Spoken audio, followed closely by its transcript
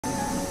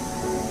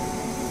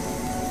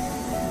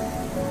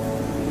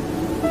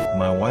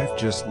My wife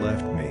just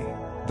left me.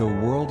 The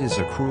world is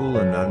a cruel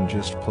and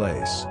unjust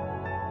place.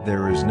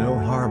 There is no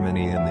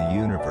harmony in the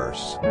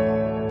universe.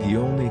 The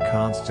only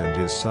constant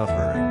is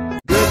suffering.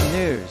 Good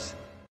news.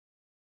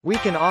 We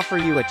can offer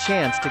you a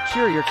chance to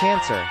cure your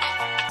cancer.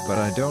 But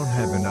I don't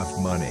have enough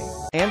money.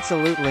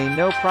 Absolutely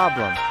no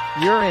problem.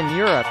 You're in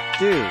Europe,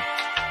 dude.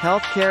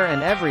 Healthcare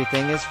and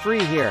everything is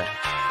free here.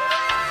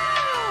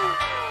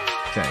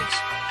 Thanks.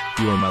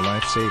 You are my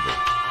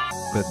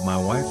lifesaver. But my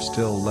wife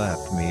still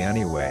left me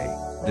anyway.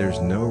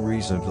 There's no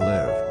reason to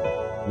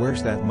live.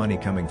 Where's that money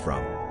coming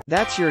from?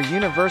 That's your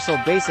universal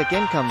basic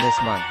income this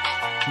month.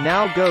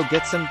 Now go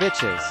get some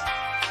bitches.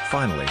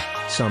 Finally,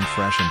 some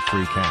fresh and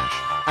free cash.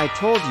 I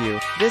told you,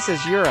 this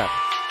is Europe.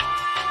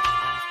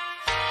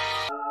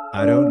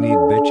 I don't need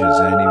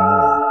bitches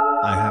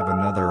anymore. I have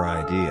another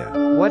idea.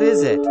 What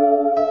is it?